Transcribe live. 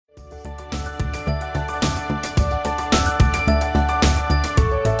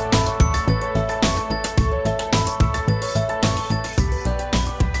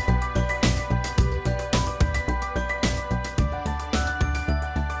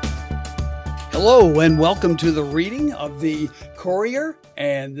Hello and welcome to the reading of the Courier,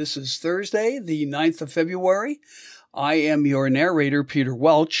 and this is Thursday, the 9th of February. I am your narrator, Peter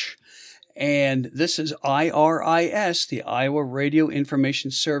Welch, and this is IRIS, the Iowa Radio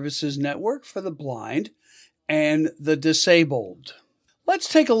Information Services Network for the Blind and the Disabled. Let's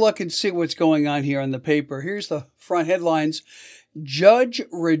take a look and see what's going on here on the paper. Here's the front headlines. Judge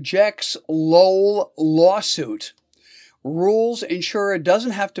rejects Lowell lawsuit. Rules insurer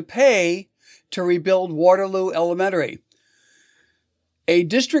doesn't have to pay to rebuild Waterloo Elementary. A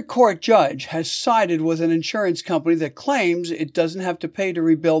district court judge has sided with an insurance company that claims it doesn't have to pay to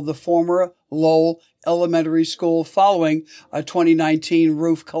rebuild the former Lowell Elementary School following a 2019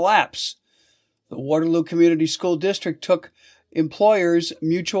 roof collapse. The Waterloo Community School District took Employers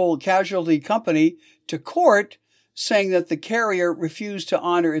Mutual Casualty Company to court, saying that the carrier refused to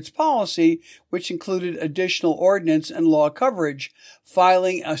honor its policy, which included additional ordinance and law coverage,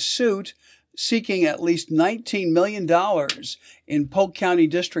 filing a suit seeking at least $19 million in Polk County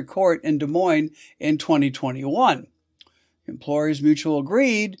District Court in Des Moines in 2021. Employers Mutual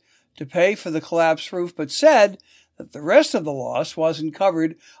agreed to pay for the collapsed roof, but said that the rest of the loss wasn't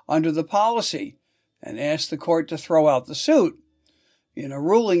covered under the policy and asked the court to throw out the suit. In a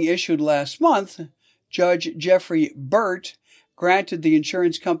ruling issued last month, Judge Jeffrey Burt granted the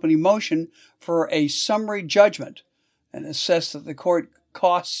insurance company motion for a summary judgment and assessed that the court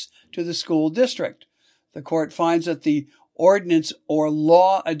costs to the school district. The court finds that the ordinance or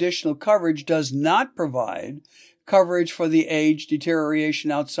law additional coverage does not provide coverage for the age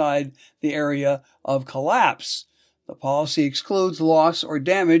deterioration outside the area of collapse. The policy excludes loss or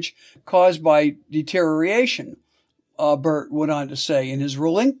damage caused by deterioration, Burt went on to say in his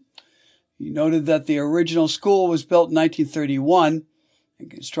ruling. He noted that the original school was built in 1931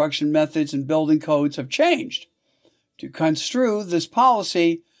 and construction methods and building codes have changed. To construe this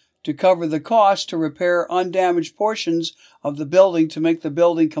policy to cover the cost to repair undamaged portions of the building to make the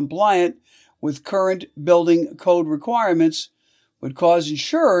building compliant with current building code requirements would cause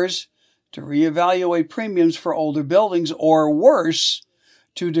insurers to reevaluate premiums for older buildings or, worse,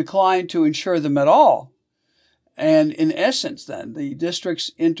 to decline to insure them at all. And in essence, then, the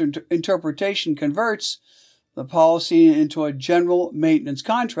district's interpretation converts the policy into a general maintenance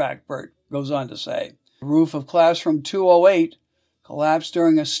contract, Burt goes on to say. The roof of classroom 208 collapsed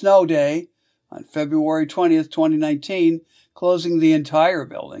during a snow day on February 20th, 2019, closing the entire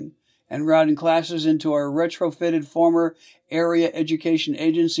building and routing classes into a retrofitted former Area Education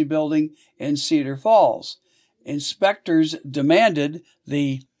Agency building in Cedar Falls. Inspectors demanded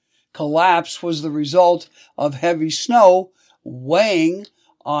the collapse was the result of heavy snow weighing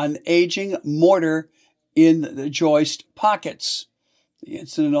on aging mortar in the joist pockets. The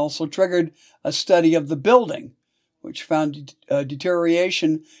incident also triggered a study of the building, which found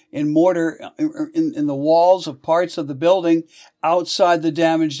deterioration in mortar in the walls of parts of the building outside the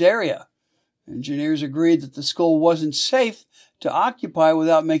damaged area. Engineers agreed that the school wasn't safe to occupy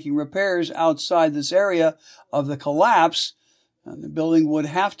without making repairs outside this area of the collapse, and the building would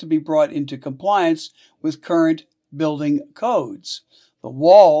have to be brought into compliance with current building codes. The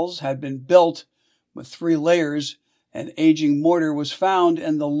walls had been built with 3 layers, and aging mortar was found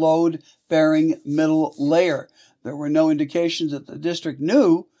in the load-bearing middle layer. There were no indications that the district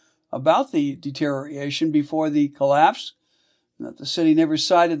knew about the deterioration before the collapse, and that the city never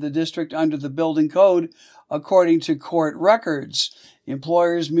cited the district under the building code, according to court records.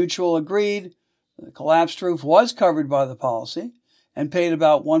 Employers Mutual agreed the collapsed roof was covered by the policy and paid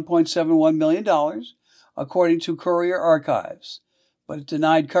about $1.71 million, according to Courier Archives, but it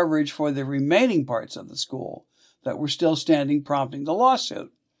denied coverage for the remaining parts of the school that were still standing, prompting the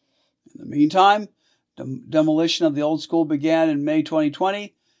lawsuit. In the meantime, demolition of the old school began in May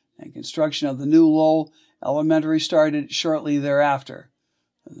 2020, and construction of the new Lowell Elementary started shortly thereafter.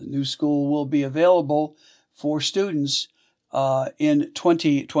 The new school will be available for students in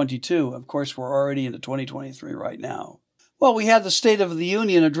 2022. Of course, we're already into 2023 right now. Well, we had the State of the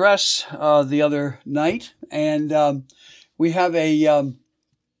Union address the other night, and we have an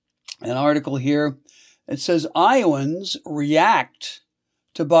article here. It says, Iowans react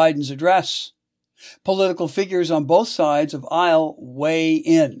to Biden's address. Political figures on both sides of aisle weigh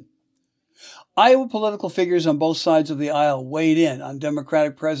in. Iowa political figures on both sides of the aisle weighed in on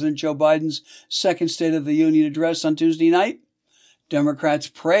Democratic President Joe Biden's second State of the Union address on Tuesday night. Democrats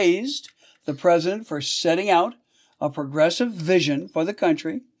praised the president for setting out a progressive vision for the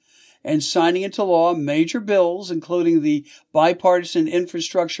country and signing into law major bills, including the bipartisan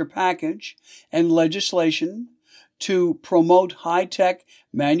infrastructure package and legislation to promote high-tech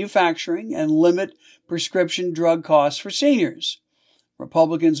manufacturing and limit prescription drug costs for seniors.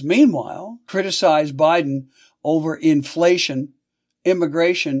 Republicans, meanwhile, criticized Biden over inflation,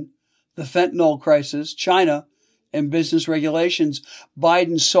 immigration, the fentanyl crisis, China, and business regulations.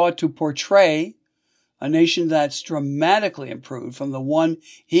 Biden sought to portray a nation that's dramatically improved from the one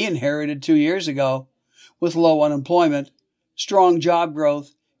he inherited 2 years ago, with low unemployment, strong job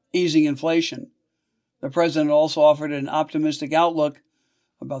growth, easing inflation. The president also offered an optimistic outlook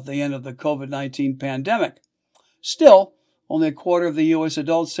about the end of the COVID-19 pandemic. Still, only a quarter of the U.S.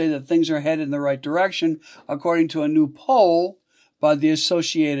 adults say that things are headed in the right direction, according to a new poll by the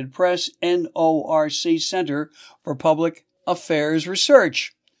Associated Press NORC Center for Public Affairs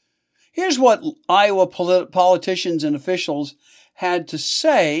Research. Here's what Iowa politicians and officials had to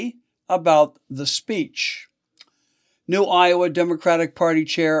say about the speech. New Iowa Democratic Party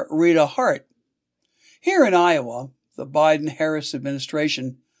Chair Rita Hart. Here in Iowa, the Biden-Harris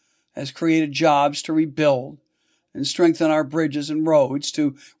administration has created jobs to rebuild and strengthen our bridges and roads,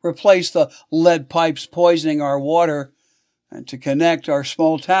 to replace the lead pipes poisoning our water, and to connect our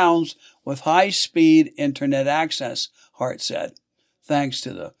small towns with high-speed internet access, Hart said, thanks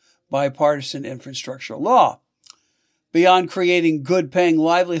to the bipartisan infrastructure law. Beyond creating good-paying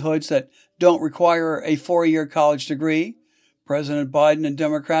livelihoods that don't require a 4-year college degree, President Biden and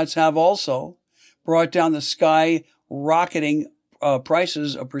Democrats have also brought down the skyrocketing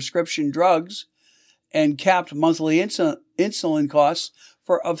prices of prescription drugs and capped monthly insulin costs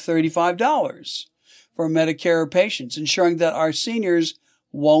of $35 for Medicare patients, ensuring that our seniors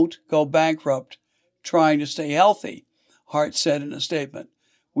won't go bankrupt trying to stay healthy, Hart said in a statement.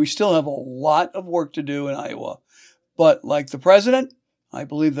 We still have a lot of work to do in Iowa, but like the president, I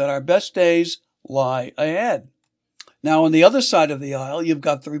believe that our best days lie ahead. Now, on the other side of the aisle, you've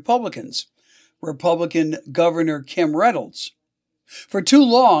got the Republicans. Republican Governor Kim Reynolds. For too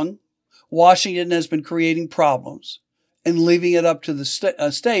long, Washington has been creating problems and leaving it up to the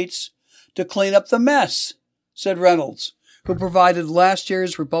states to clean up the mess, said Reynolds, who provided last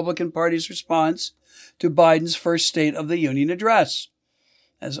year's Republican Party's response to Biden's first State of the Union address.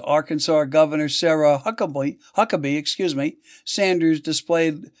 As Arkansas Governor Sarah Huckabee Sanders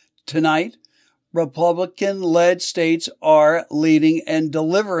displayed tonight, Republican-led states are leading and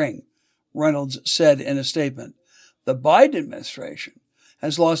delivering, Reynolds said in a statement. The Biden administration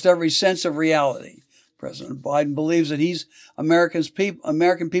has lost every sense of reality. President Biden believes that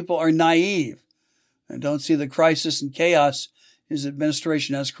American people are naive and don't see the crisis and chaos his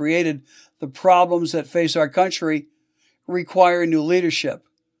administration has created. The problems that face our country require new leadership,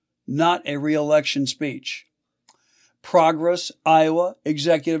 not a re-election speech. Progress Iowa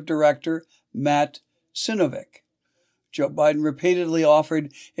Executive Director Matt Sinovic. Joe Biden repeatedly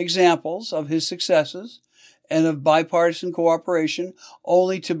offered examples of his successes and of bipartisan cooperation,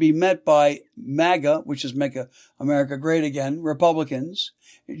 only to be met by MAGA, which is Make America Great Again, Republicans,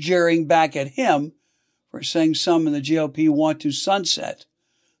 jeering back at him for saying some in the GOP want to sunset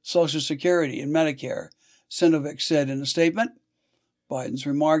Social Security and Medicare, Sinovic said in a statement. Biden's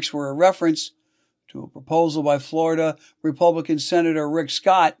remarks were a reference to a proposal by Florida Republican Senator Rick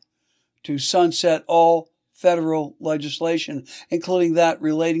Scott to sunset all federal legislation, including that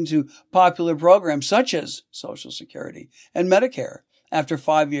relating to popular programs such as Social Security and Medicare, after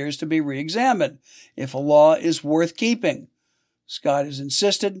 5 years to be re-examined if a law is worth keeping. Scott has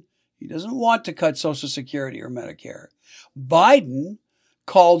insisted he doesn't want to cut Social Security or Medicare. Biden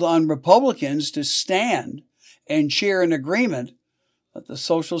called on Republicans to stand and cheer an agreement that the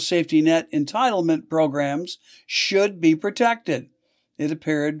social safety net entitlement programs should be protected. It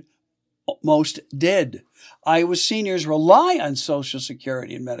appeared most did. Iowa seniors rely on Social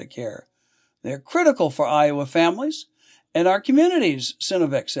Security and Medicare. They're critical for Iowa families and our communities,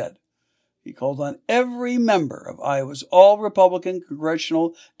 Sinovic said. He called on every member of Iowa's all-Republican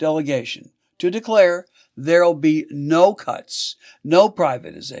congressional delegation to declare there'll be no cuts, no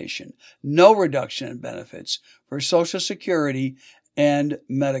privatization, no reduction in benefits for Social Security and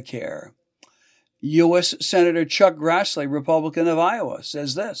Medicare. U.S. Senator Chuck Grassley, Republican of Iowa,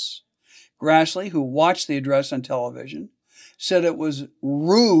 says this. Grassley, who watched the address on television, said it was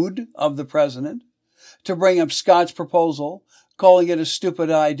rude of the president to bring up Scott's proposal, calling it a stupid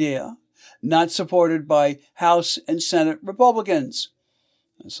idea, not supported by House and Senate Republicans.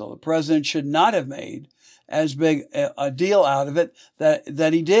 And so the president should not have made as big a deal out of it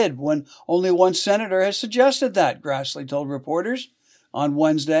that he did when only one senator has suggested that, Grassley told reporters on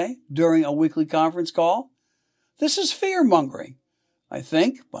Wednesday during a weekly conference call. This is fear-mongering, I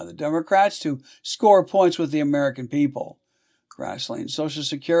think, by the Democrats to score points with the American people. Grassley and Social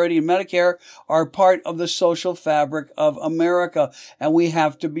Security and Medicare are part of the social fabric of America, and we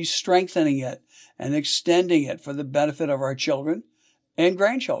have to be strengthening it and extending it for the benefit of our children and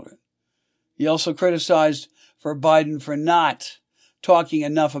grandchildren. He also criticized Biden for not talking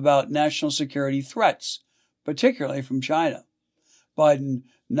enough about national security threats, particularly from China. Biden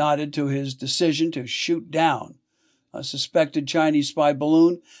nodded to his decision to shoot down a suspected Chinese spy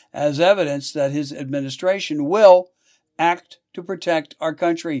balloon as evidence that his administration will act to protect our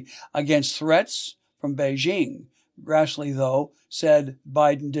country against threats from Beijing. Grassley, though, said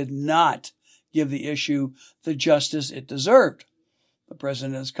Biden did not give the issue the justice it deserved. The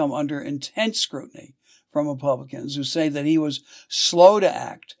president has come under intense scrutiny from Republicans who say that he was slow to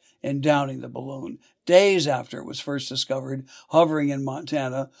act in downing the balloon days after it was first discovered hovering in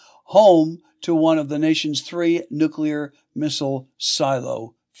Montana, home to one of the nation's 3 nuclear missile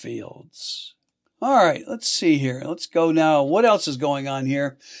silo fields. All right, let's see here. Let's go now. What else is going on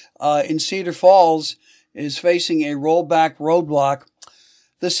here? In Cedar Falls is facing a roadblock.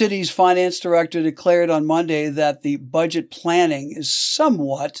 The city's finance director declared on Monday that the budget planning is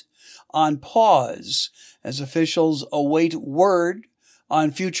somewhat on pause as officials await word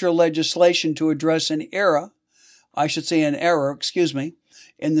on future legislation to address an error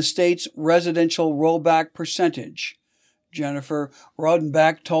in the state's residential rollback percentage. Jennifer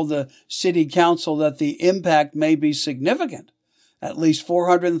Rodenbach told the city council that the impact may be significant, at least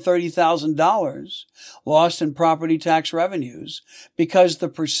 $430,000 lost in property tax revenues, because the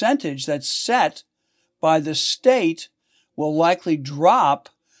percentage that's set by the state will likely drop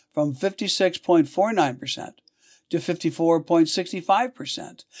from 56.49% to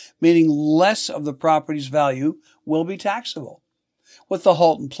 54.65%, meaning less of the property's value will be taxable. With the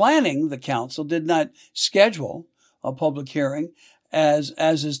halt in planning, the council did not schedule a public hearing, as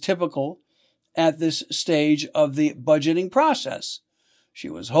is typical at this stage of the budgeting process. She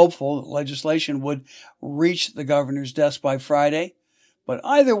was hopeful that legislation would reach the governor's desk by Friday, but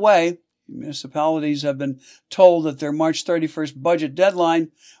either way, municipalities have been told that their March 31st budget deadline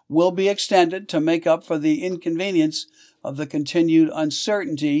will be extended to make up for the inconvenience of the continued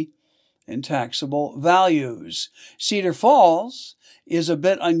uncertainty in taxable values. Cedar Falls is a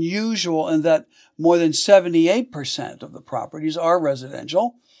bit unusual in that more than 78% of the properties are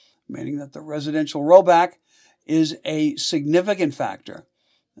residential, meaning that the residential rollback is a significant factor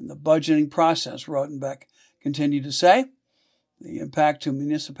in the budgeting process, Rodenbach continued to say. The impact to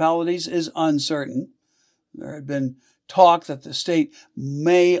municipalities is uncertain. There had been talk that the state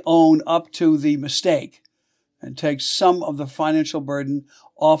may own up to the mistake and take some of the financial burden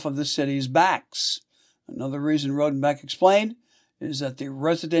off of the city's backs. Another reason Rodenbach explained is that the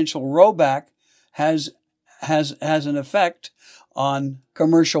residential rollback has an effect on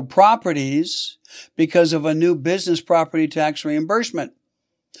commercial properties because of a new business property tax reimbursement.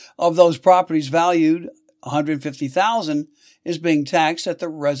 Of those properties valued $150,000 is being taxed at the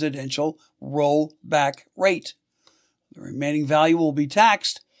residential rollback rate. The remaining value will be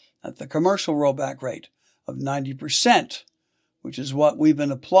taxed at the commercial rollback rate of 90%, which is what we've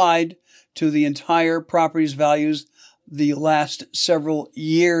been applied to the entire property's values the last several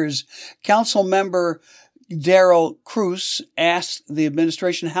years. Council member Darrell Cruz asked the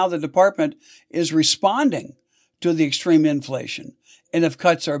administration how the department is responding to the extreme inflation and if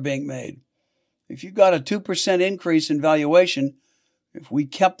cuts are being made. If you got a 2% increase in valuation, if we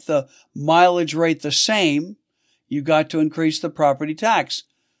kept the mileage rate the same, you got to increase the property tax.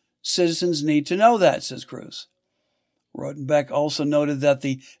 Citizens need to know that, says Cruz. Rodenbach also noted that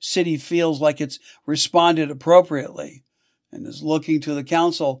the city feels like it's responded appropriately and is looking to the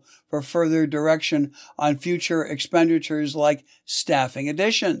council for further direction on future expenditures like staffing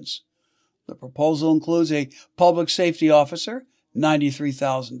additions. The proposal includes a public safety officer,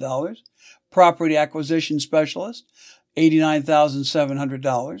 $93,000, property acquisition specialist,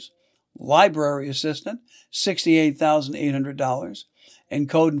 $89,700, library assistant, $68,800, and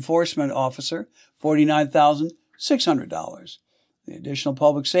code enforcement officer, $49,600. The additional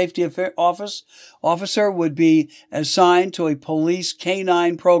public safety officer would be assigned to a police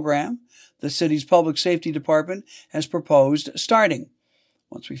canine program the city's public safety department has proposed starting.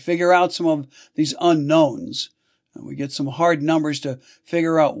 Once we figure out some of these unknowns, and we get some hard numbers to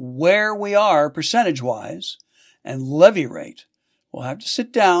figure out where we are percentage-wise and levy rate, we'll have to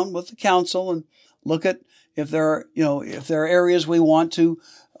sit down with the council and look at if there are areas we want to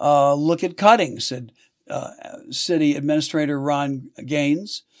look at cutting, said City Administrator Ron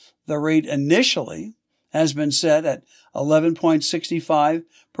Gaines. The rate initially has been set at $11.65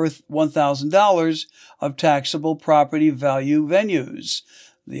 per $1,000 of taxable property value venues,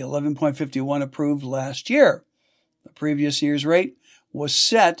 the $11.51 approved last year. The previous year's rate was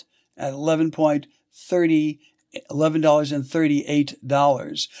set at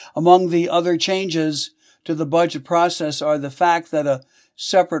 $11.38. Among the other changes to the budget process are the fact that a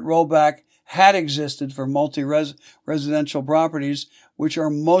separate rollback had existed for multi-residential properties, which are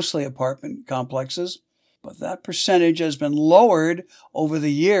mostly apartment complexes, but that percentage has been lowered over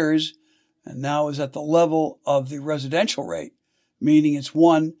the years and now is at the level of the residential rate, meaning it's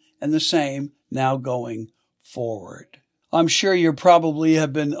one and the same now going forward. I'm sure you probably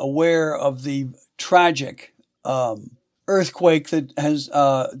have been aware of the tragic earthquake that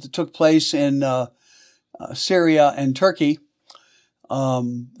that took place in Syria and Turkey.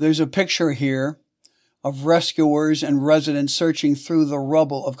 There's a picture here of rescuers and residents searching through the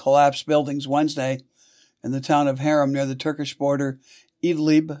rubble of collapsed buildings Wednesday in the town of Haram near the Turkish border,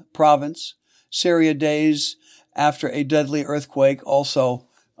 Idlib province, Syria, days after a deadly earthquake. Also,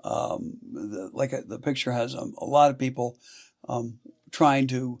 the picture has a lot of people trying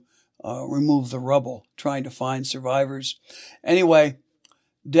to remove the rubble, trying to find survivors. Anyway,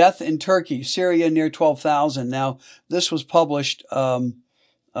 death in Turkey, Syria near 12,000. Now, this was published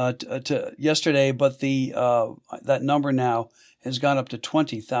yesterday, but that number now has gone up to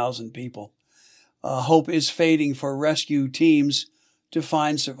 20,000 people. Hope is fading for rescue teams to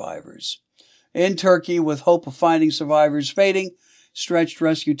find survivors. In Turkey, with hope of finding survivors fading, stretched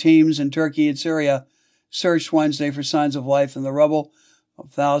rescue teams in Turkey and Syria searched Wednesday for signs of life in the rubble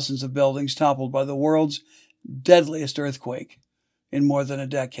of thousands of buildings toppled by the world's deadliest earthquake in more than a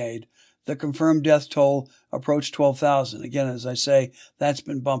decade. The confirmed death toll approached 12,000. Again, as I say, that's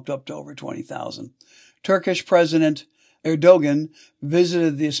been bumped up to over 20,000. Turkish President Erdogan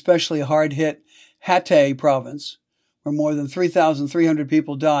visited the especially hard-hit Hatay province, where more than 3,300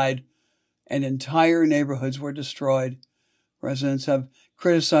 people died and entire neighborhoods were destroyed. Residents have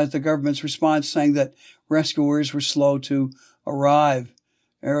criticized the government's response, saying that rescuers were slow to arrive.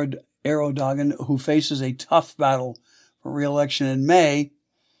 Erdogan, who faces a tough battle for re-election in May,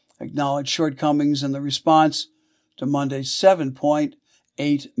 acknowledged shortcomings in the response to Monday's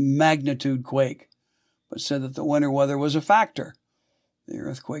 7.8 magnitude quake, but said that the winter weather was a factor. The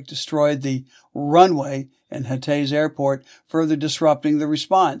earthquake destroyed the runway in Hatay's airport, further disrupting the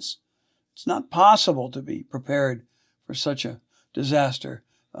response. It's not possible to be prepared for such a disaster,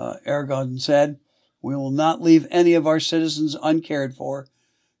 Erdogan said. We will not leave any of our citizens uncared for.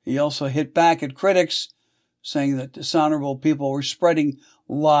 He also hit back at critics, saying that dishonorable people were spreading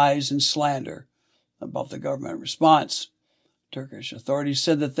lies and slander about the government response. Turkish authorities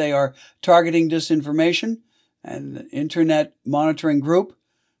said that they are targeting disinformation and an internet monitoring group,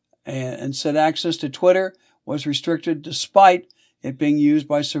 and said access to Twitter was restricted despite it being used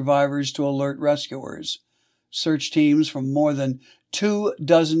by survivors to alert rescuers. Search teams from more than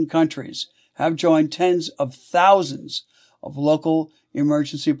 24 countries have joined tens of thousands of local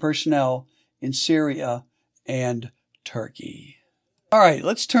emergency personnel in Syria and Turkey. All right,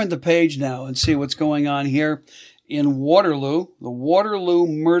 let's turn the page now and see what's going on here in Waterloo. The Waterloo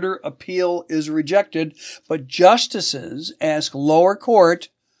murder appeal is rejected, but justices ask lower court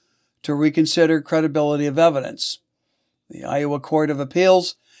to reconsider credibility of evidence. The Iowa Court of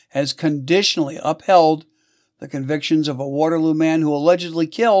Appeals has conditionally upheld the convictions of a Waterloo man who allegedly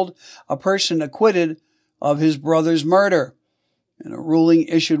killed a person acquitted of his brother's murder. In a ruling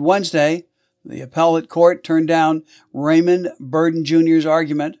issued Wednesday, the appellate court turned down Raymond Burden Jr.'s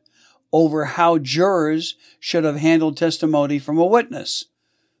argument over how jurors should have handled testimony from a witness.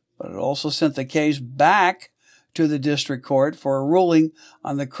 But it also sent the case back to the district court for a ruling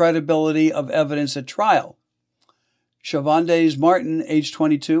on the credibility of evidence at trial. Shavondae Martin, age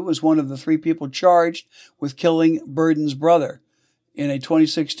 22, was one of the 3 people charged with killing Burden's brother in a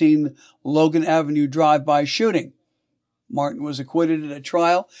 2016 Logan Avenue drive-by shooting. Martin was acquitted at a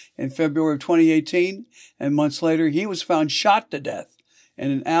trial in February of 2018, and months later he was found shot to death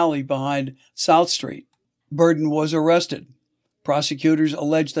in an alley behind South Street. Burden was arrested. Prosecutors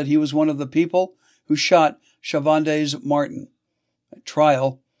alleged that he was one of the people who shot Shavondae Martin. At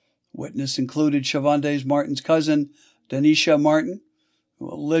trial, witness included Shavondae Martin's cousin, Denisha Martin, who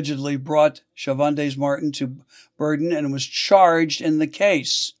allegedly brought Shavondae Martin to Burden and was charged in the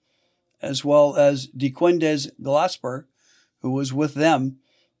case, as well as DeQuindez Glasper, who was with them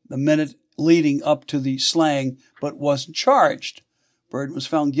the minute leading up to the slaying but wasn't charged. Burden was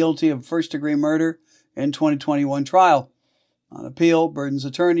found guilty of first-degree murder in 2021 trial. On appeal, Burden's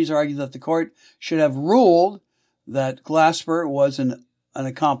attorneys argued that the court should have ruled that Glasper was an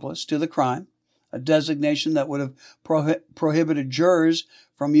accomplice to the crime, a designation that would have prohibited jurors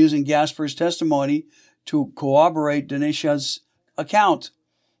from using Glasper's testimony to corroborate Denisha's account.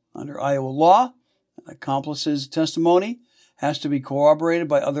 Under Iowa law, an accomplice's testimony has to be corroborated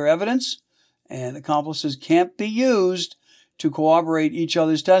by other evidence, and accomplices can't be used to corroborate each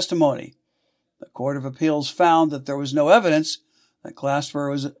other's testimony. The Court of Appeals found that there was no evidence that Glasper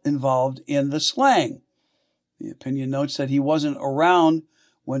was involved in the slaying. The opinion notes that he wasn't around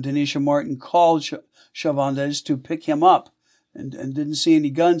when Denisha Martin called Chavandes to pick him up and didn't see any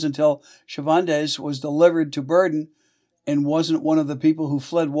guns until Chavandes was delivered to Burden and wasn't one of the people who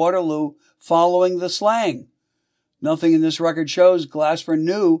fled Waterloo following the slaying. Nothing in this record shows Glasper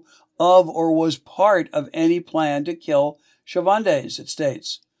knew of or was part of any plan to kill Chavandes, it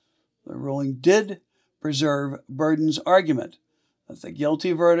states. The ruling did preserve Burden's argument that the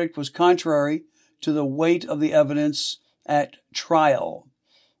guilty verdict was contrary to the weight of the evidence at trial.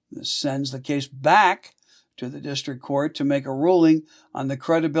 This sends the case back to the district court to make a ruling on the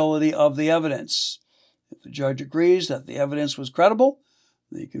credibility of the evidence. If the judge agrees that the evidence was credible,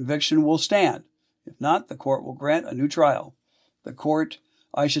 the conviction will stand. If not, the court will grant a new trial. The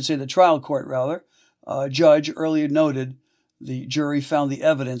trial court, judge earlier noted the jury found the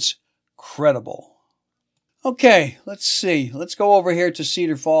evidence credible. Okay, let's see. Let's go over here to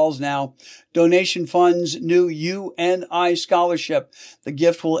Cedar Falls now. Donation funds new UNI scholarship. The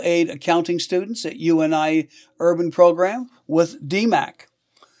gift will aid accounting students at UNI Urban Program with DMAC.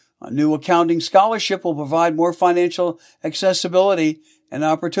 A new accounting scholarship will provide more financial accessibility and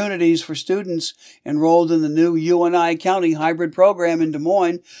opportunities for students enrolled in the new UNI Accounting Hybrid Program in Des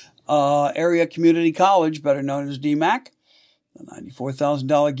Moines Area Community College, better known as DMAC. The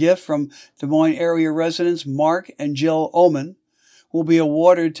 $94,000 gift from Des Moines area residents Mark and Jill Oman will be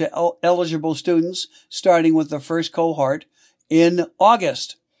awarded to eligible students starting with the first cohort in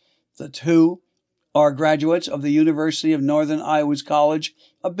August. The two are graduates of the University of Northern Iowa's College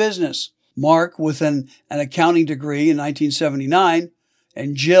of Business. Mark with an accounting degree in 1979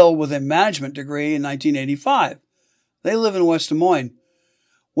 and Jill with a management degree in 1985. They live in West Des Moines.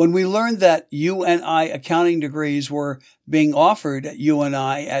 When we learned that UNI accounting degrees were being offered at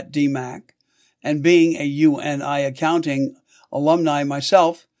UNI at DMAC, and being a UNI accounting alumni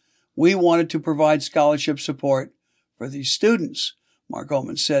myself, we wanted to provide scholarship support for these students, Mark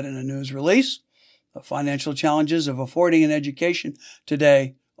Oman said in a news release. The financial challenges of affording an education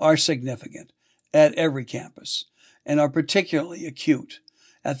today are significant at every campus and are particularly acute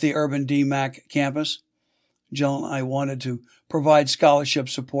at the urban DMAC campus. Jill and I wanted to provide scholarship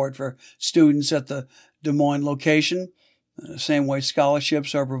support for students at the Des Moines location, the same way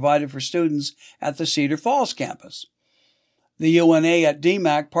scholarships are provided for students at the Cedar Falls campus. The UNA at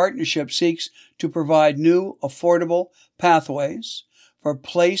DMAC partnership seeks to provide new, affordable pathways for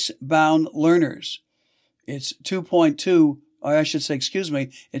place-bound learners. Its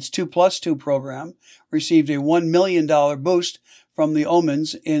 2+2 program received a $1 million boost from the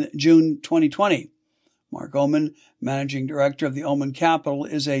Omans in June 2020. Mark Oman, managing director of the Oman Capital,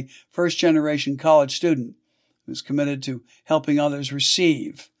 is a first-generation college student who's committed to helping others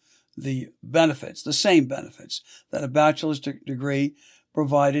receive the same benefits that a bachelor's degree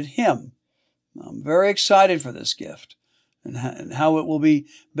provided him. I'm very excited for this gift and how it will be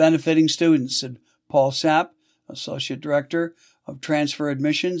benefiting students, said Paul Sapp, associate director of transfer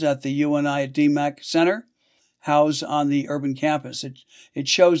admissions at the UNI at DMAC Center, housed on the urban campus. It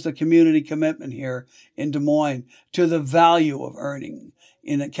shows the community commitment here in Des Moines to the value of earning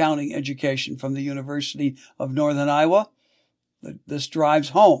in accounting education from the University of Northern Iowa. This drives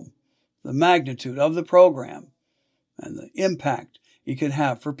home the magnitude of the program and the impact it could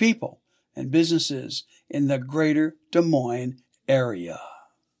have for people and businesses in the greater Des Moines area.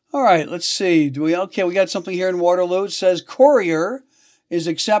 All right, let's see. We got something here in Waterloo. It says Courier is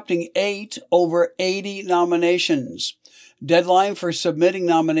accepting 8 over 80 nominations. Deadline for submitting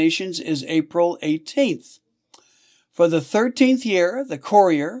nominations is April 18th. For the 13th year, the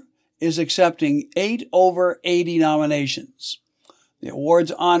Courier is accepting 8 over 80 nominations. The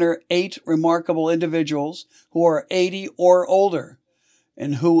awards honor 8 remarkable individuals who are 80 or older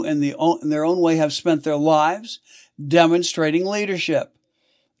and who in their own way have spent their lives demonstrating leadership.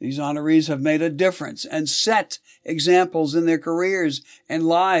 These honorees have made a difference and set examples in their careers and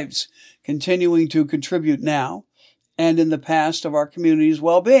lives, continuing to contribute now and in the past of our community's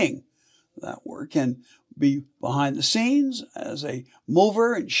well-being. That work can be behind the scenes as a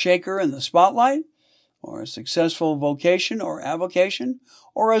mover and shaker in the spotlight, or a successful vocation or avocation,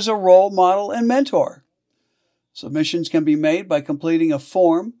 or as a role model and mentor. Submissions can be made by completing a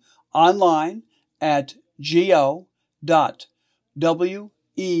form online at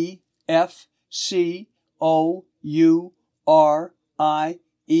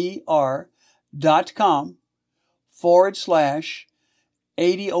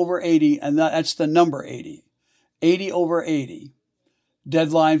over 80, and that's the number 80. 80 over 80.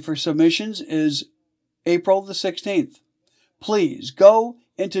 Deadline for submissions is April the 16th. Please go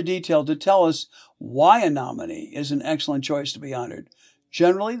into detail to tell us why a nominee is an excellent choice to be honored.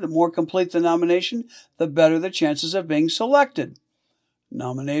 Generally, the more complete the nomination, the better the chances of being selected.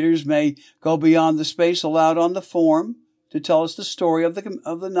 Nominators may go beyond the space allowed on the form to tell us the story of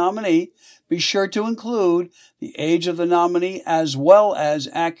the nominee. Be sure to include the age of the nominee as well as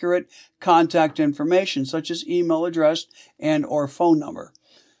accurate contact information such as email address and or phone number.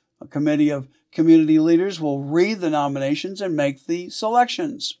 A committee of community leaders will read the nominations and make the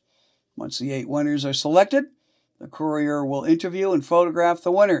selections. Once the 8 winners are selected, the Courier will interview and photograph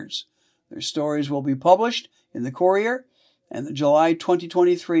the winners. Their stories will be published in the Courier and the July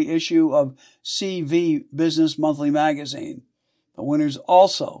 2023 issue of CV Business Monthly Magazine. The winners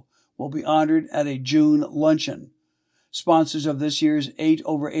also will be honored at a June luncheon. Sponsors of this year's 8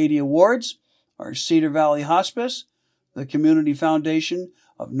 over 80 awards are Cedar Valley Hospice, the Community Foundation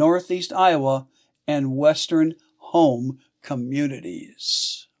of Northeast Iowa, and Western Home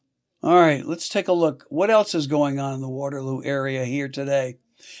Communities. All right, let's take a look. What else is going on in the Waterloo area here today?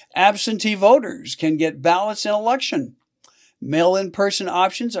 Absentee voters can get ballots in election. Mail-in person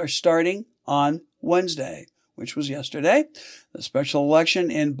options are starting on Wednesday, which was yesterday. The special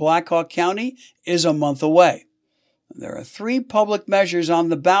election in Black Hawk County is a month away. There are 3 public measures on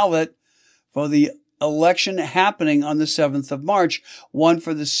the ballot for the election happening on the 7th of March, one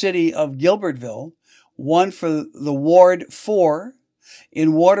for the city of Gilbertville, one for the Ward 4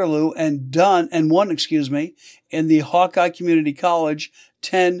 in Waterloo, and one in the Hawkeye Community College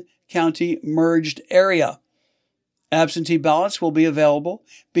 10-county merged area. Absentee ballots will be available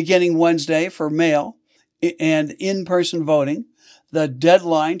beginning Wednesday for mail and in-person voting. The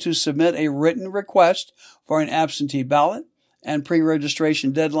deadline to submit a written request for an absentee ballot and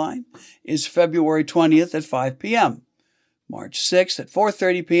pre-registration deadline is February 20th at 5 p.m. March 6th at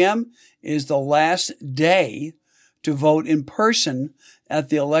 4:30 p.m. is the last day to vote in person at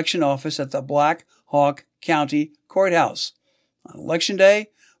the election office at the Black Hawk County Courthouse. On Election Day,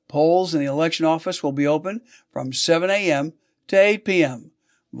 polls in the election office will be open from 7 a.m. to 8 p.m.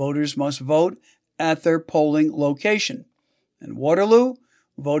 Voters must vote at their polling location. In Waterloo,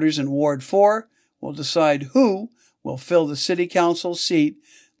 voters in Ward 4 will decide who will fill the city council seat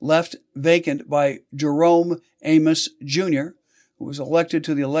left vacant by Jerome Amos Jr., who was elected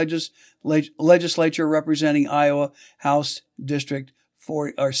to the legislature representing Iowa House District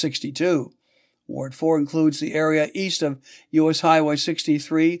 62. Ward 4 includes the area east of U.S. Highway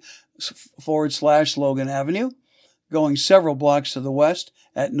 63/Logan Avenue, going several blocks to the west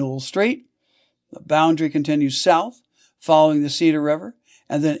at Newell Street. The boundary continues south, following the Cedar River,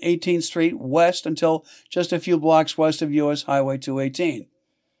 and then 18th Street west until just a few blocks west of U.S. Highway 218.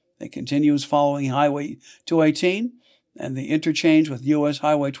 It continues following Highway 218 and the interchange with U.S.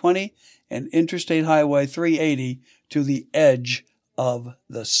 Highway 20 and Interstate Highway 380 to the edge of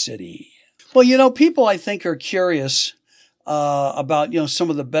the city. Well, people I think are curious about some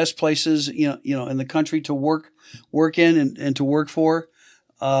of the best places in the country to work in and to work for.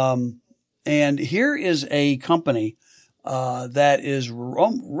 And here is a company that is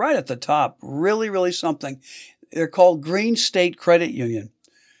right at the top, really, really something. They're called Green State Credit Union.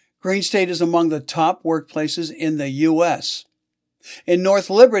 Green State is among the top workplaces in the U.S. In North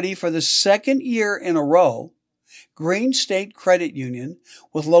Liberty, for the second year in a row, Green State Credit Union,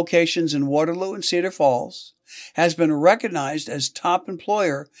 with locations in Waterloo and Cedar Falls, has been recognized as top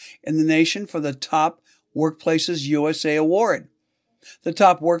employer in the nation for the Top Workplaces USA Award. The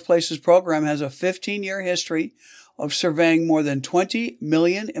Top Workplaces program has a 15-year history of surveying more than 20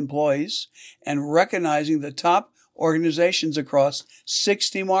 million employees and recognizing the top organizations across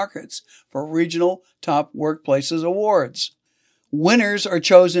 60 markets for regional Top Workplaces awards. Winners are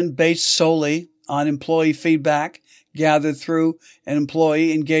chosen based solely on employee feedback gathered through an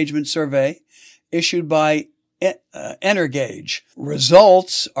employee engagement survey issued by Energage.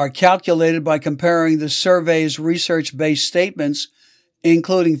 Results are calculated by comparing the survey's research-based statements,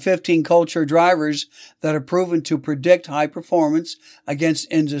 including 15 culture drivers that are proven to predict high performance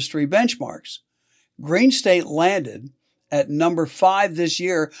against industry benchmarks. Green State landed at number 5 this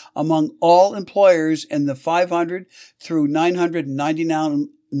year among all employers in the 500 through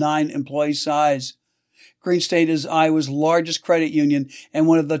 999 employee size. Green State is Iowa's largest credit union and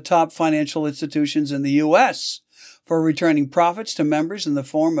one of the top financial institutions in the U.S. for returning profits to members in the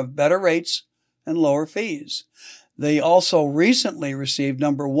form of better rates and lower fees. They also recently received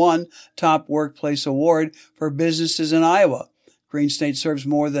number 1 Top Workplace Award for businesses in Iowa. Green State serves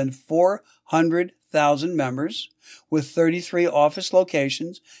more than 400,000 members with 33 office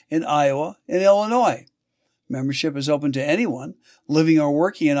locations in Iowa and Illinois. Membership is open to anyone living or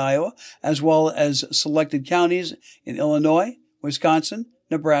working in Iowa, as well as selected counties in Illinois, Wisconsin,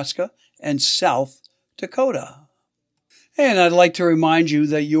 Nebraska, and South Dakota. And I'd like to remind you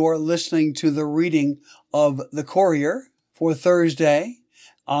that you are listening to the reading of the Courier for Thursday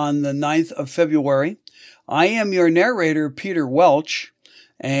on the 9th of February. I am your narrator, Peter Welch,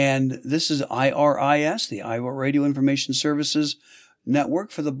 and this is IRIS, the Iowa Radio Information Services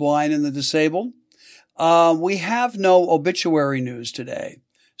Network for the Blind and the Disabled. We have no obituary news today,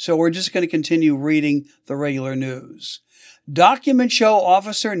 so we're just going to continue reading the regular news. Documents show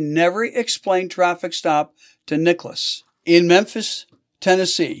officer never explained traffic stop to Nicholas. In Memphis,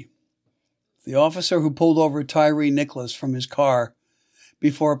 Tennessee, the officer who pulled over Tyree Nicholas from his car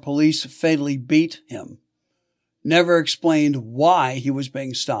before police fatally beat him never explained why he was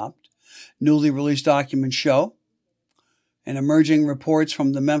being stopped. Newly released documents show, and emerging reports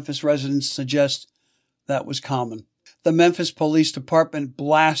from the Memphis residents suggest that was common. The Memphis Police Department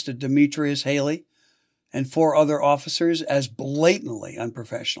blasted Demetrius Haley and 4 other officers as blatantly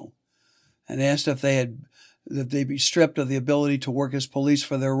unprofessional and asked if they be stripped of the ability to work as police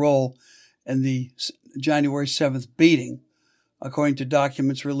for their role in the January 7th beating, according to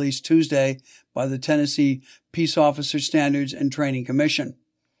documents released Tuesday by the Tennessee Peace Officer Standards and Training Commission.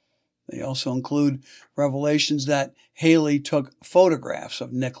 They also include revelations that Haley took photographs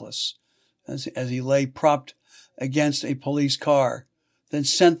of Nicholas as he lay propped against a police car, then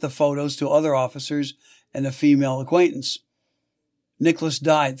sent the photos to other officers and a female acquaintance. Nicholas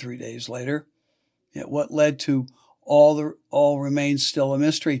died 3 days later. Yet what led to all remains still a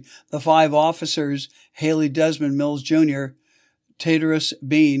mystery. The 5 officers, Haley Desmond Mills Jr., Taterus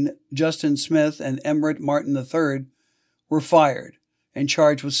Bean, Justin Smith, and Emmerich Martin III, were fired and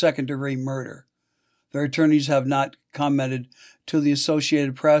charged with second-degree murder. Their attorneys have not commented to the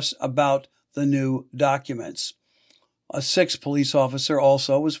Associated Press about the new documents. A 6th police officer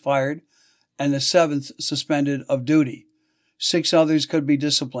also was fired, and the 7th suspended of duty. 6 others could be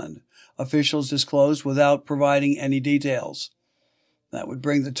disciplined, officials disclosed without providing any details. That would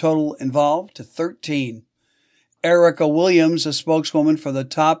bring the total involved to 13. Erica Williams, a spokeswoman for the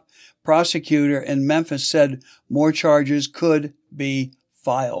top prosecutor in Memphis, said more charges could be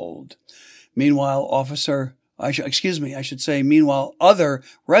filed. Meanwhile, meanwhile, other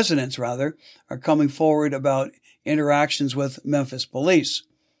residents, are coming forward about interactions with Memphis police.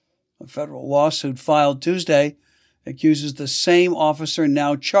 A federal lawsuit filed Tuesday accuses the same officer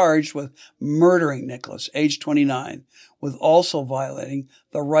now charged with murdering Nicholas, age 29, with also violating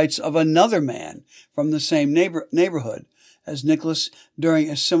the rights of another man from the same neighborhood as Nicholas during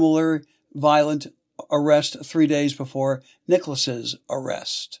a similar violent arrest 3 days before Nicholas's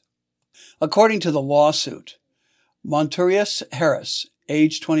arrest. According to the lawsuit, Monterius Harris,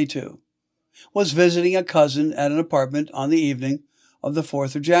 age 22, was visiting a cousin at an apartment on the evening of the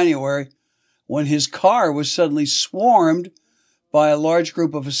 4th of January when his car was suddenly swarmed by a large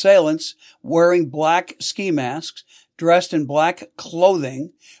group of assailants wearing black ski masks, dressed in black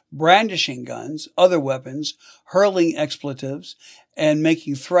clothing, brandishing guns, other weapons, hurling expletives, and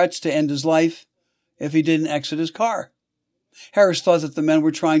making threats to end his life if he didn't exit his car. Harris thought that the men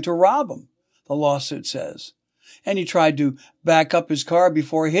were trying to rob him, the lawsuit says, and he tried to back up his car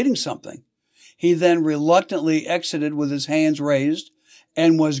before hitting something. He then reluctantly exited with his hands raised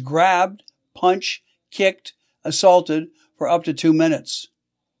and was grabbed, punched, kicked, assaulted for up to 2 minutes.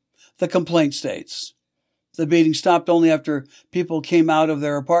 The complaint states, the beating stopped only after people came out of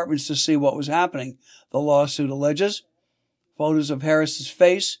their apartments to see what was happening, the lawsuit alleges. Photos of Harris's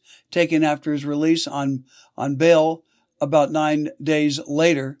face, taken after his release on bail about 9 days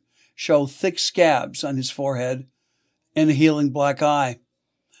later, show thick scabs on his forehead and a healing black eye.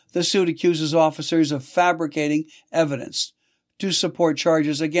 The suit accuses officers of fabricating evidence to support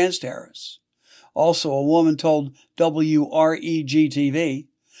charges against Harris. Also, a woman told WREG-TV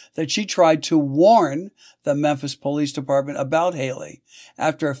that she tried to warn the Memphis Police Department about Haley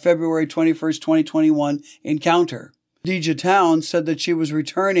after a February 21st, 2021 encounter. Deja Town said that she was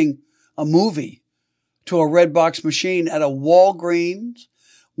returning a movie to a red box machine at a Walgreens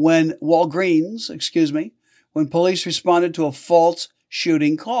when police responded to a false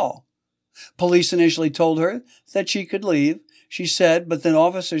shooting call. Police initially told her that she could leave, she said, but then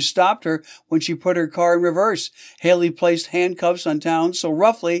officers stopped her when she put her car in reverse. Haley placed handcuffs on Town so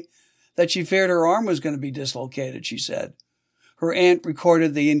roughly that she feared her arm was going to be dislocated, she said. Her aunt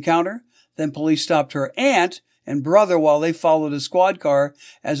recorded the encounter. Then police stopped her aunt and brother while they followed a squad car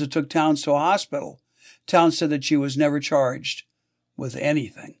as it took Towns to a hospital. Towns said that she was never charged with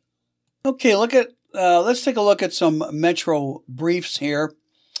anything. Okay, let's take a look at some Metro briefs here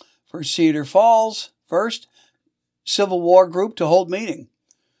for Cedar Falls. First, Civil War group to hold meeting.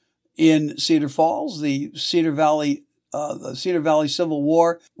 In Cedar Falls, the Cedar Valley the Cedar Valley Civil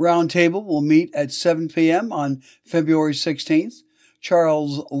War Roundtable will meet at 7 p.m. on February 16th.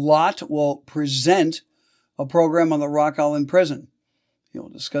 Charles Lott will present a program on the Rock Island Prison. He will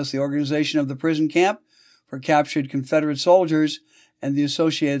discuss the organization of the prison camp for captured Confederate soldiers and the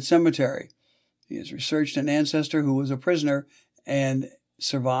associated cemetery. He has researched an ancestor who was a prisoner and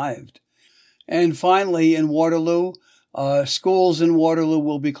survived. And finally, in Waterloo, schools in Waterloo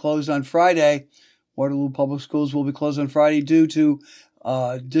will be closed on Friday. Waterloo Public Schools will be closed on Friday due to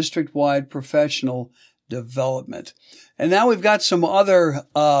district-wide professional development. And now we've got some other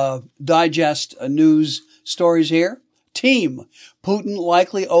digest news stories here. Team: Putin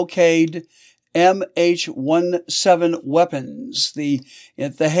likely okayed MH17 weapons.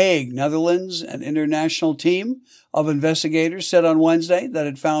 At The Hague, Netherlands, an international team of investigators said on Wednesday that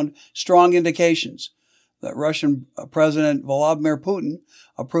it found strong indications that Russian President Vladimir Putin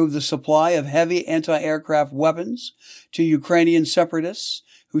approved the supply of heavy anti-aircraft weapons to Ukrainian separatists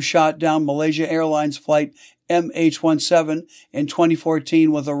who shot down Malaysia Airlines flight MH17 in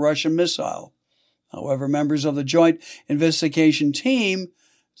 2014 with a Russian missile. However, members of the joint investigation team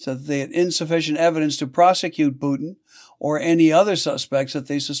said that they had insufficient evidence to prosecute Putin or any other suspects that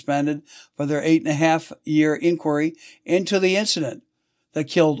they suspended for their 8.5-year inquiry into the incident that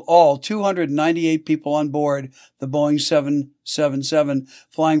killed all 298 people on board the Boeing 777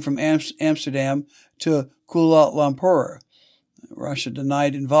 flying from Amsterdam to Kuala Lumpur. Russia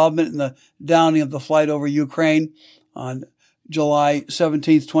denied involvement in the downing of the flight over Ukraine on July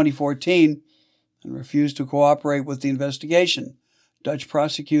 17, 2014, and refused to cooperate with the investigation. Dutch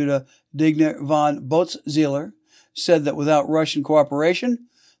prosecutor Digna van Bootzeler said that without Russian cooperation,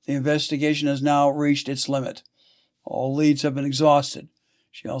 the investigation has now reached its limit. All leads have been exhausted.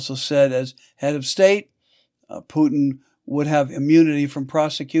 She also said, as head of state, Putin would have immunity from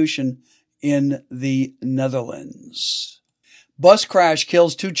prosecution in the Netherlands. Bus crash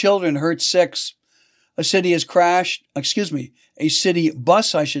kills 2 children, hurts 6. A city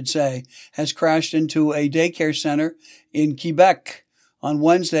bus, has crashed into a daycare center in Quebec on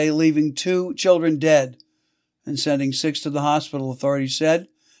Wednesday, leaving 2 children dead and sending 6 to the hospital, authorities said.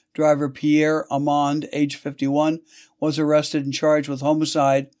 Driver Pierre Amand, age 51, was arrested and charged with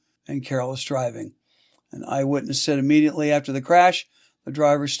homicide and careless driving. An eyewitness said immediately after the crash, the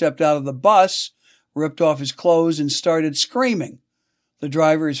driver stepped out of the bus, ripped off his clothes, and started screaming. The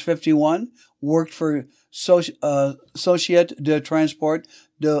driver is 51, worked for Société de Transport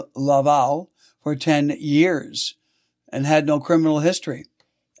de Laval for 10 years, and had no criminal history,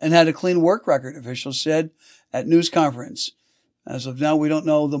 and had a clean work record, officials said at news conference. As of now, we don't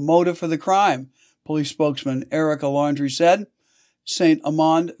know the motive for the crime, police spokesman Erica Laundrie said. Saint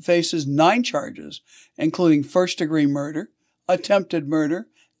Amand faces 9 charges, including first-degree murder, attempted murder,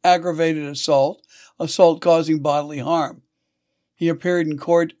 aggravated assault, assault causing bodily harm. He appeared in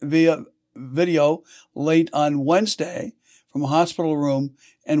court via video late on Wednesday from a hospital room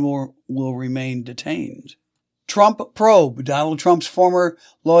and will remain detained. Trump probe. Donald Trump's former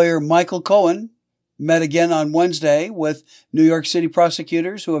lawyer Michael Cohen met again on Wednesday with New York City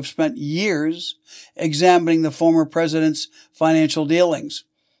prosecutors who have spent years examining the former president's financial dealings.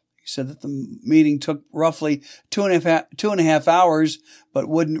 He said that the meeting took roughly two and a half hours, but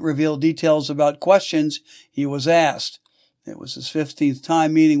wouldn't reveal details about questions he was asked. It was his 15th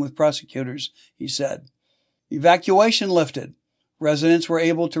time meeting with prosecutors, he said. Evacuation lifted. Residents were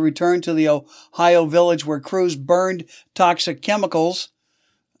able to return to the Ohio village where crews burned toxic chemicals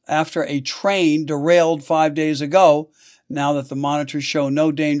after a train derailed 5 days ago, now that the monitors show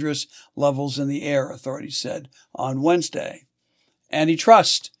no dangerous levels in the air, authorities said on Wednesday.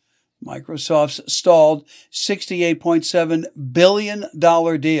 Antitrust. Microsoft's stalled $68.7 billion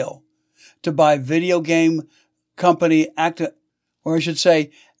deal to buy video game company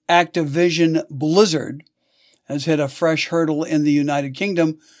Activision Blizzard has hit a fresh hurdle in the United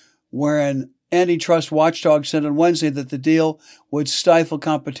Kingdom, where an antitrust watchdog said on Wednesday that the deal would stifle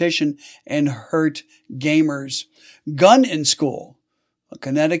competition and hurt gamers. Gun in school. A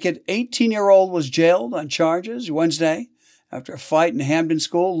Connecticut 18-year-old was jailed on charges Wednesday after a fight in Hampden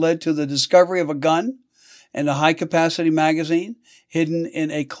School led to the discovery of a gun and a high-capacity magazine hidden in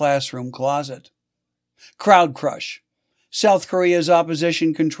a classroom closet. Crowd crush. South Korea's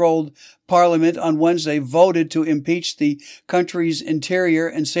opposition-controlled parliament on Wednesday voted to impeach the country's interior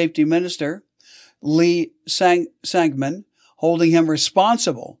and safety minister, Lee Sang-man, holding him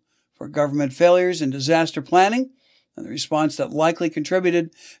responsible for government failures and disaster planning, and the response that likely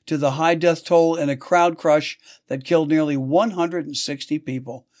contributed to the high death toll in a crowd crush that killed nearly 160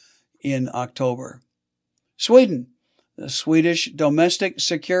 people in October. Sweden. The Swedish Domestic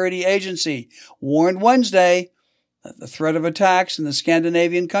Security Agency warned Wednesday that the threat of attacks in the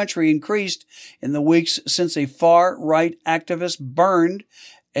Scandinavian country increased in the weeks since a far-right activist burned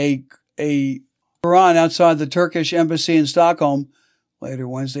a Quran outside the Turkish embassy in Stockholm. Later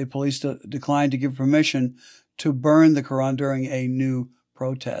Wednesday, police declined to give permission to burn the Quran during a new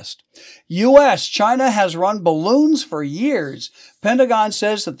protest. U.S. China has run balloons for years. Pentagon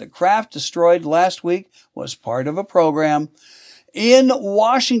says that the craft destroyed last week was part of a program. In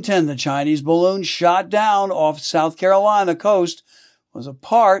Washington, the Chinese balloon shot down off South Carolina coast was a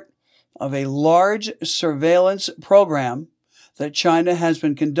part of a large surveillance program that China has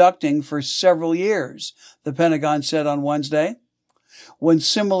been conducting for several years, the Pentagon said on Wednesday. When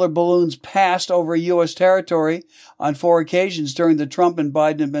similar balloons passed over U.S. territory on 4 occasions during the Trump and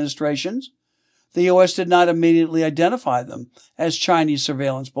Biden administrations, the U.S. did not immediately identify them as Chinese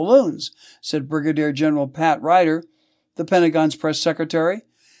surveillance balloons, said Brigadier General Pat Ryder, the Pentagon's press secretary,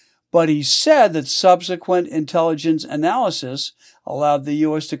 but he said that subsequent intelligence analysis allowed the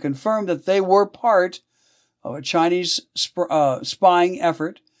U.S. to confirm that they were part of a Chinese spying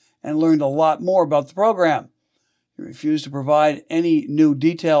effort and learned a lot more about the program. He refused to provide any new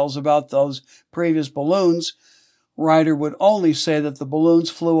details about those previous balloons. Ryder would only say that the balloons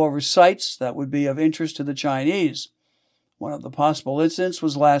flew over sites that would be of interest to the Chinese. One of the possible incidents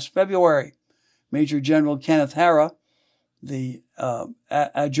was last February. Major General Kenneth Hara, the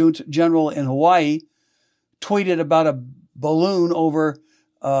adjutant general in Hawaii, tweeted about a balloon over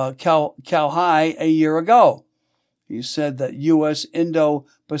Kauai a year ago. He said that U.S.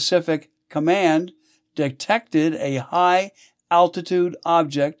 Indo-Pacific Command detected a high-altitude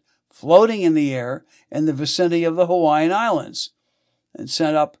object floating in the air in the vicinity of the Hawaiian Islands and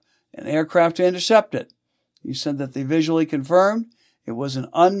sent up an aircraft to intercept it. He said that they visually confirmed it was an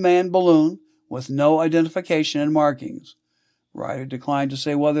unmanned balloon with no identification and markings. Ryder declined to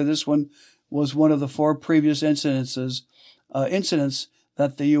say whether this one was one of the 4 previous incidents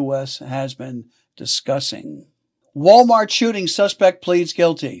that the U.S. has been discussing. Walmart shooting suspect pleads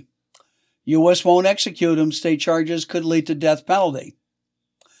guilty. U.S. won't execute him. State charges could lead to death penalty.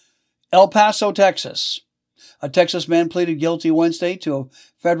 El Paso, Texas. A Texas man pleaded guilty Wednesday to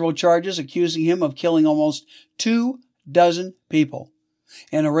federal charges accusing him of killing almost 24 people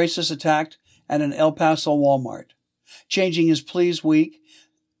in a racist attack at an El Paso Walmart, changing his pleas week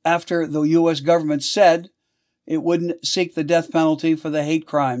after the U.S. government said it wouldn't seek the death penalty for the hate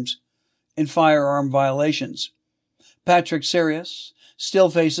crimes and firearm violations. Patrick Sirius still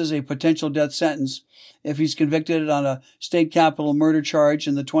faces a potential death sentence if he's convicted on a state capitol murder charge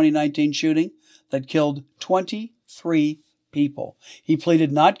in the 2019 shooting that killed 23 people. He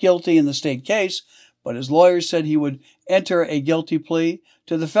pleaded not guilty in the state case, but his lawyers said he would enter a guilty plea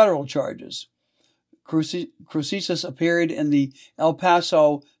to the federal charges. Crucesis appeared in the El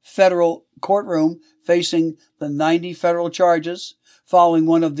Paso federal courtroom facing the 90 federal charges following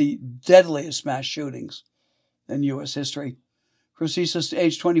one of the deadliest mass shootings in U.S. history. Crucesis,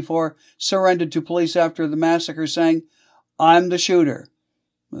 age 24, surrendered to police after the massacre, saying, "I'm the shooter,"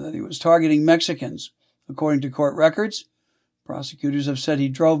 that he was targeting Mexicans. According to court records, prosecutors have said he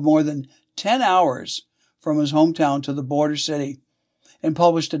drove more than 10 hours from his hometown to the border city and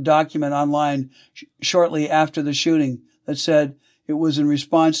published a document online shortly after the shooting that said it was in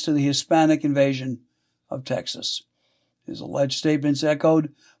response to the Hispanic invasion of Texas. His alleged statements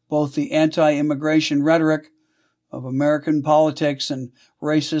echoed both the anti-immigration rhetoric of American politics and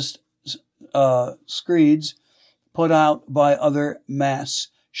racist screeds put out by other mass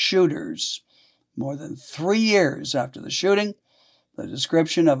shooters. More than 3 years after the shooting, the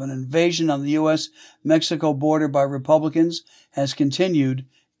description of an invasion on the U.S.-Mexico border by Republicans has continued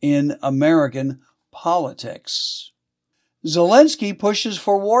in American politics. Zelensky pushes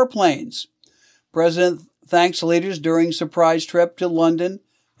for warplanes. President thanks leaders during surprise trip to London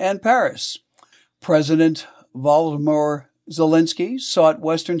and Paris. President Volodymyr Zelensky sought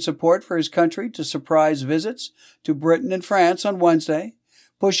Western support for his country to surprise visits to Britain and France on Wednesday,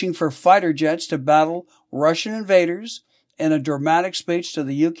 pushing for fighter jets to battle Russian invaders in a dramatic speech to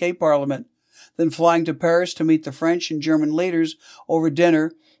the UK Parliament, then flying to Paris to meet the French and German leaders over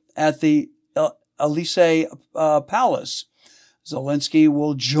dinner at the Élysée Palace. Zelensky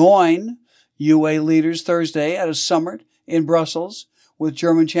will join UA leaders Thursday at a summit in Brussels with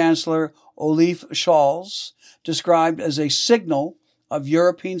German Chancellor Olaf Scholz, described as a signal of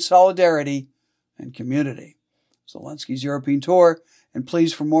European solidarity and community. Zelensky's European tour and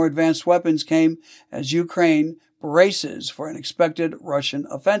pleas for more advanced weapons came as Ukraine braces for an expected Russian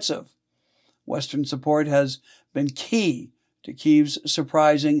offensive. Western support has been key to Kyiv's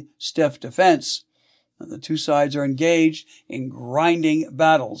surprising stiff defense. and the two sides are engaged in grinding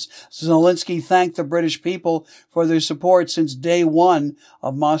battles. Zelensky thanked the British people for their support since day one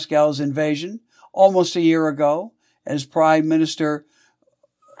of Moscow's invasion, almost a year ago, as Prime Minister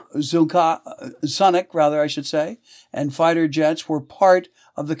Sunak, and fighter jets were part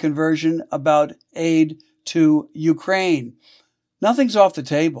of the conversion about aid to Ukraine. Nothing's off the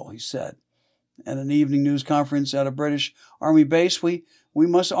table, he said. At an evening news conference at a British Army base, we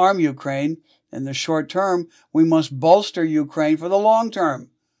must arm Ukraine. In the short term, we must bolster Ukraine for the long term.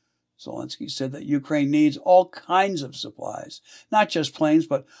 Zelensky said that Ukraine needs all kinds of supplies, not just planes,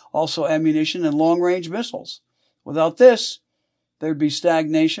 but also ammunition and long-range missiles. Without this, there'd be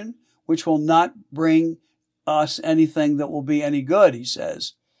stagnation, which will not bring us anything that will be any good, he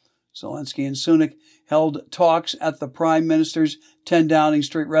says. Zelensky and Sunak held talks at the Prime Minister's 10 Downing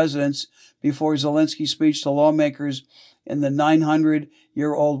Street residence before Zelensky's speech to lawmakers in the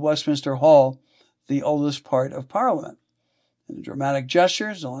 900-year-old Westminster Hall, the oldest part of Parliament. In a dramatic gesture,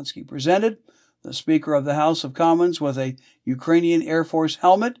 Zelensky presented the Speaker of the House of Commons with a Ukrainian Air Force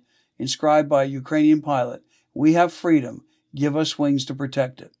helmet inscribed by a Ukrainian pilot. "We have freedom. Give us wings to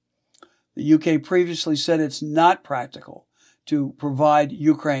protect it." The UK previously said it's not practical to provide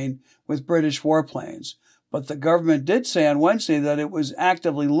Ukraine with British warplanes, but the government did say on Wednesday that it was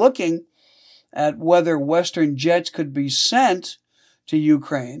actively looking at whether Western jets could be sent to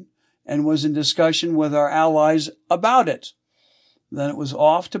Ukraine and was in discussion with our allies about it. Then it was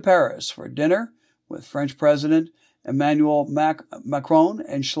off to Paris for dinner with French President Emmanuel Macron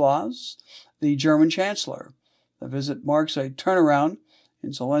and Scholz, the German Chancellor. The visit marks a turnaround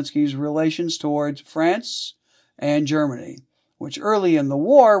in Zelensky's relations towards France and Germany, which early in the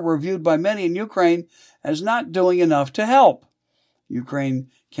war were viewed by many in Ukraine as not doing enough to help. Ukraine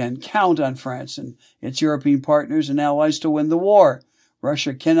can count on France and its European partners and allies to win the war.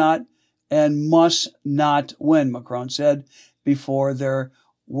 Russia cannot and must not win, Macron said before their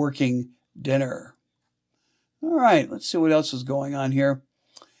working dinner. All right, let's see what else is going on here.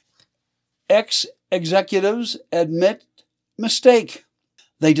 Ex-executives admit mistake.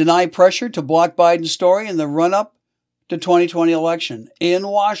 They deny pressure to block Biden's story in the run-up to 2020 election in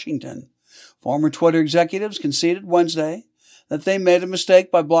Washington. Former Twitter executives conceded Wednesday that they made a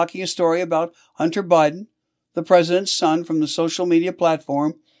mistake by blocking a story about Hunter Biden, the president's son, from the social media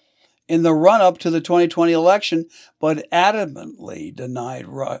platform in the run-up to the 2020 election, but adamantly denied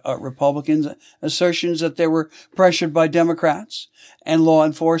Republicans' assertions that they were pressured by Democrats and law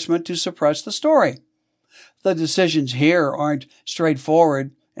enforcement to suppress the story. The decisions here aren't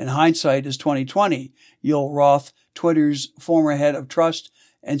straightforward. In hindsight, is 2020. Yoel Roth, Twitter's former head of trust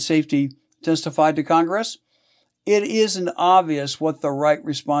and safety, testified to Congress. It isn't obvious what the right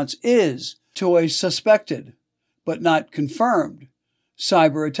response is to a suspected, but not confirmed,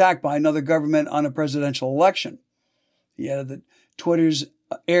 cyber attack by another government on a presidential election. He added that Twitter's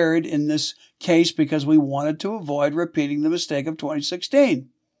erred in this case because we wanted to avoid repeating the mistake of 2016.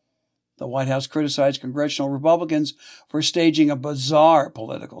 The White House criticized congressional Republicans for staging a bizarre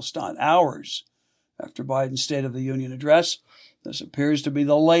political stunt hours after Biden's State of the Union address. This appears to be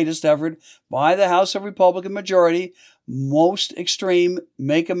the latest effort by the House of Republican majority, most extreme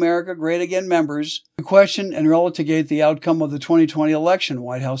Make America Great Again members, to question and relegate the outcome of the 2020 election.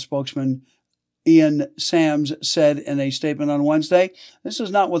 White House spokesman Ian Sams said in a statement on Wednesday, "This is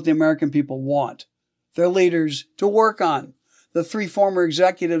not what the American people want their leaders to work on." The three former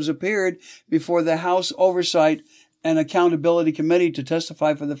executives appeared before the House Oversight and Accountability Committee to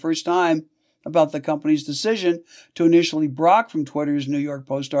testify for the first time about the company's decision to initially block from Twitter's New York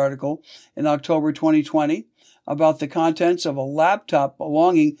Post article in October 2020 about the contents of a laptop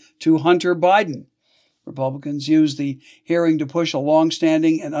belonging to Hunter Biden. Republicans used the hearing to push a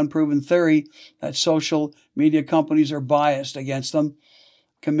long-standing and unproven theory that social media companies are biased against them.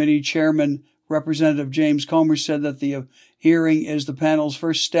 Committee Chairman Representative James Comer said that the hearing is the panel's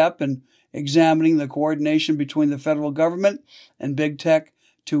first step in examining the coordination between the federal government and big tech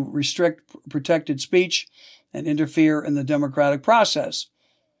to restrict protected speech and interfere in the democratic process.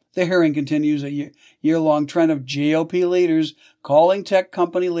 The hearing continues a year-long trend of GOP leaders calling tech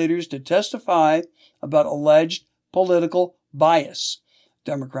company leaders to testify about alleged political bias.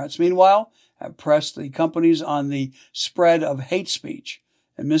 Democrats, meanwhile, have pressed the companies on the spread of hate speech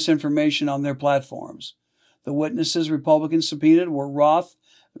and misinformation on their platforms. The witnesses Republicans subpoenaed were Roth,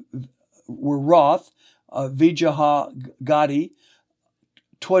 Vijay Gadde,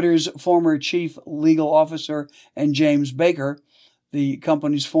 Twitter's former chief legal officer, and James Baker, the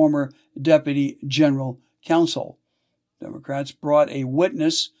company's former deputy general counsel. Democrats brought a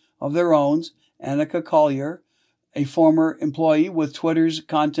witness of their own, Annika Collier, a former employee with Twitter's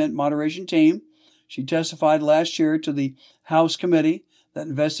content moderation team. She testified last year to the House committee that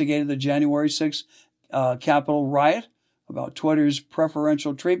investigated the January 6th Capitol riot about Twitter's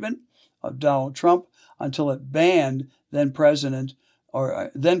preferential treatment of Donald Trump until it banned then President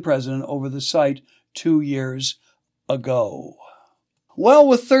over the site 2 years ago. Well,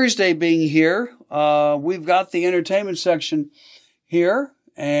 with Thursday being here, we've got the entertainment section here,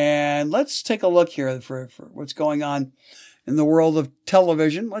 and let's take a look here for what's going on in the world of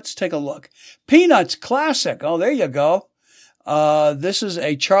television. Let's take a look. Peanuts classic. Oh, there you go. This is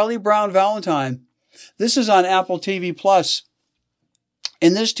a Charlie Brown Valentine. This is on Apple TV Plus.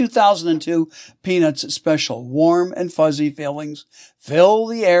 In this 2002 Peanuts special, warm and fuzzy feelings fill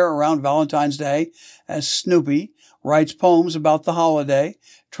the air around Valentine's Day as Snoopy writes poems about the holiday,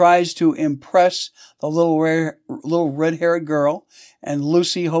 tries to impress the little red-haired girl, and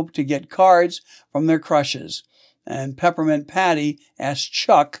Lucy hope to get cards from their crushes. And Peppermint Patty asks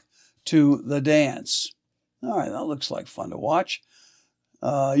Chuck to the dance. All right, that looks like fun to watch.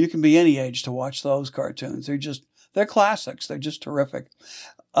 You can be any age to watch those cartoons. They're classics. They're just terrific.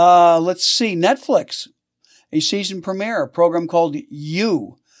 Let's see. Netflix, a season premiere, a program called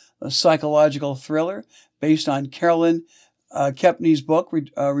You, a psychological thriller based on Carolyn Kepney's book,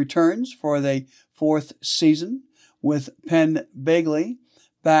 returns for the 4th season with Penn Badgley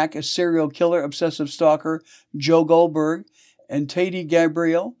back as serial killer, obsessive stalker Joe Goldberg, and Tati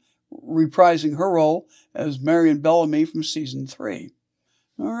Gabrielle reprising her role as Marion Bellamy from season 3.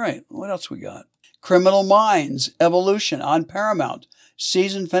 All right, what else we got? Criminal Minds Evolution on Paramount,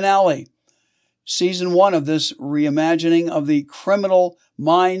 season finale. Season 1 of this reimagining of the Criminal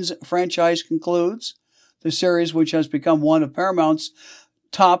Minds franchise concludes. The series, which has become one of Paramount's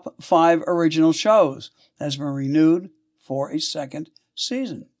top 5 original shows, has been renewed for a 2nd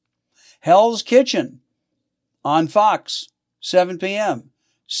season. Hell's Kitchen on Fox, 7 p.m.,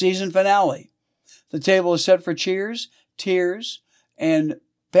 season finale. The table is set for cheers, tears, and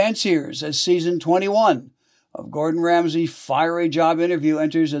fanciers as season 21 of Gordon Ramsay's fiery job interview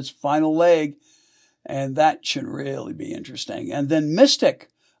enters its final leg, and that should really be interesting. And then Mystic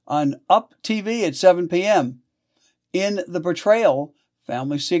on Up TV at 7 p.m. In The Betrayal,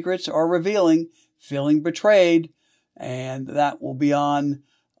 family secrets are revealing, feeling betrayed, and that will be on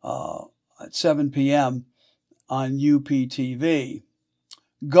at 7 p.m. on UPTV.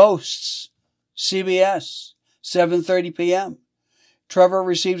 Ghosts, CBS, 7:30 p.m. Trevor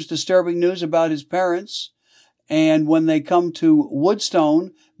receives disturbing news about his parents, and when they come to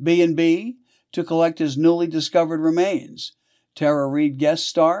Woodstone B&B to collect his newly discovered remains, Tara Reid guest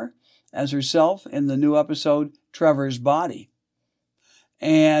star as herself in the new episode Trevor's Body.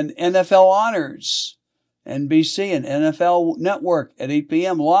 And NFL Honors, NBC and NFL Network at 8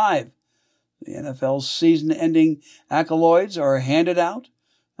 p.m. live. The NFL's season-ending accolades are handed out,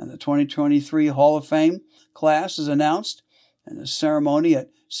 and the 2023 Hall of Fame class is announced. And the ceremony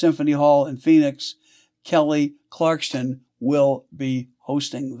at Symphony Hall in Phoenix, Kelly Clarkson will be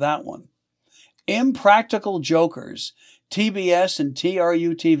hosting that one. Impractical Jokers, TBS and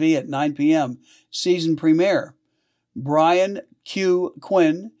TRU-TV at 9 p.m. Season premiere. Brian Q.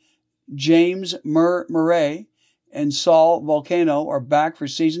 Quinn, James Murray, and Saul Volcano are back for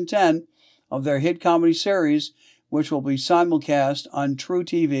season 10 of their hit comedy series, which will be simulcast on True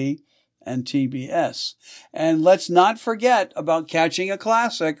TV and TBS. And let's not forget about catching a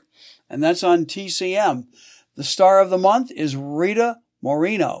classic, and that's on TCM. The star of the month is Rita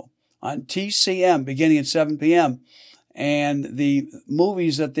Moreno on TCM beginning at 7 p.m. And the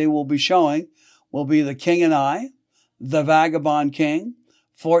movies that they will be showing will be The King and I, The Vagabond King,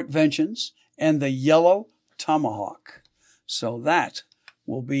 Fort Vengeance, and The Yellow Tomahawk. So that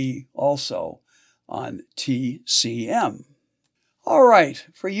will be also on TCM. All right,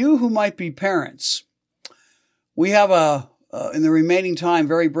 for you who might be parents, we have in the remaining time,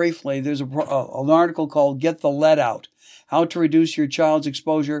 very briefly, there's an article called Get the Lead Out, How to Reduce Your Child's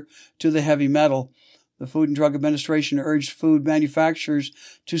Exposure to the Heavy Metal. The Food and Drug Administration urged food manufacturers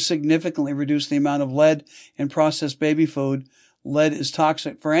to significantly reduce the amount of lead in processed baby food. Lead is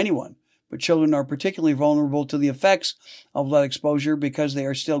toxic for anyone, but children are particularly vulnerable to the effects of lead exposure because they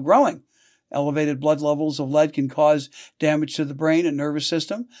are still growing. Elevated blood levels of lead can cause damage to the brain and nervous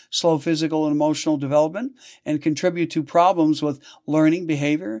system, slow physical and emotional development, and contribute to problems with learning,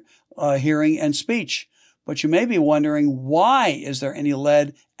 behavior, hearing, and speech. But you may be wondering, why is there any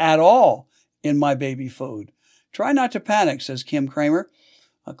lead at all in my baby food? Try not to panic, says Kim Kramer,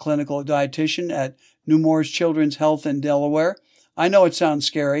 a clinical dietitian at Nemours Children's Health in Delaware. I know it sounds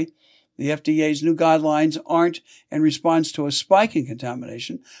scary. The FDA's new guidelines aren't in response to a spike in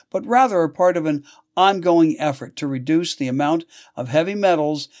contamination, but rather are part of an ongoing effort to reduce the amount of heavy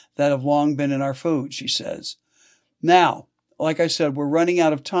metals that have long been in our food, she says. Now, like I said, we're running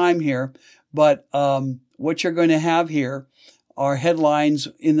out of time here, but what you're going to have here are headlines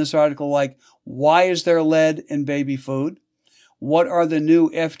in this article like, why is there lead in baby food? What are the new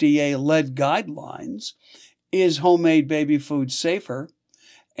FDA lead guidelines? Is homemade baby food safer?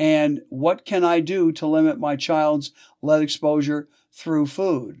 And what can I do to limit my child's lead exposure through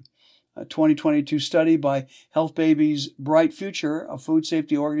food? A 2022 study by Health Baby's Bright Future, a food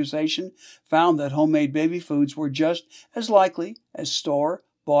safety organization, found that homemade baby foods were just as likely as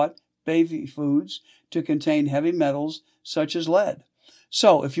store-bought baby foods to contain heavy metals such as lead.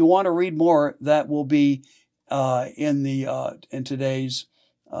 So if you want to read more, that will be in today's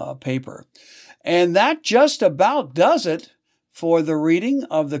paper. And that just about does it for the reading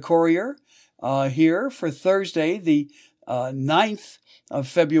of the Courier here for Thursday, the 9th of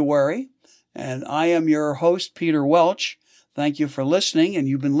February. And I am your host, Peter Welch. Thank you for listening. And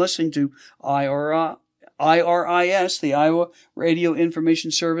you've been listening to IRIS, the Iowa Radio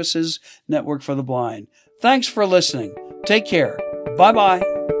Information Services Network for the Blind. Thanks for listening. Take care.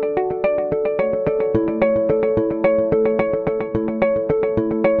 Bye-bye.